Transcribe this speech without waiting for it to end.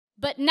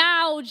But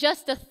now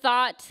just a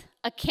thought,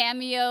 a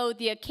cameo,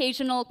 the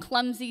occasional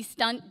clumsy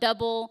stunt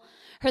double,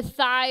 her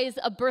thighs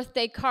a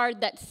birthday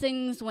card that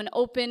sings when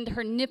opened,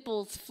 her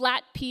nipples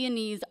flat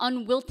peonies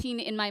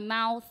unwilting in my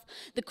mouth,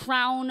 the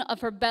crown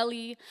of her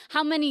belly.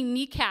 How many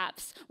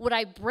kneecaps would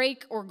I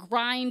break or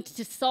grind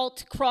to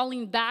salt,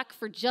 crawling back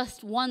for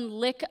just one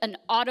lick, an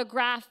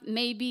autograph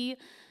maybe?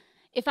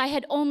 If I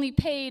had only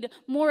paid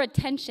more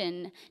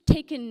attention,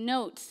 taken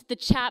notes, the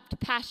chapped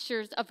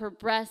pastures of her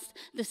breast,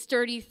 the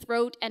sturdy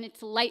throat and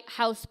its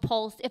lighthouse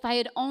pulse, if I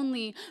had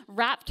only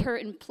wrapped her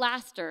in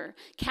plaster,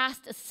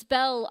 cast a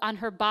spell on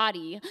her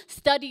body,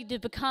 studied to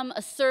become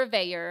a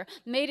surveyor,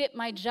 made it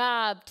my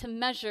job to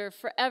measure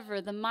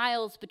forever the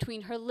miles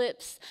between her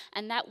lips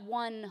and that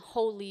one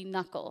holy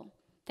knuckle.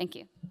 Thank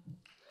you.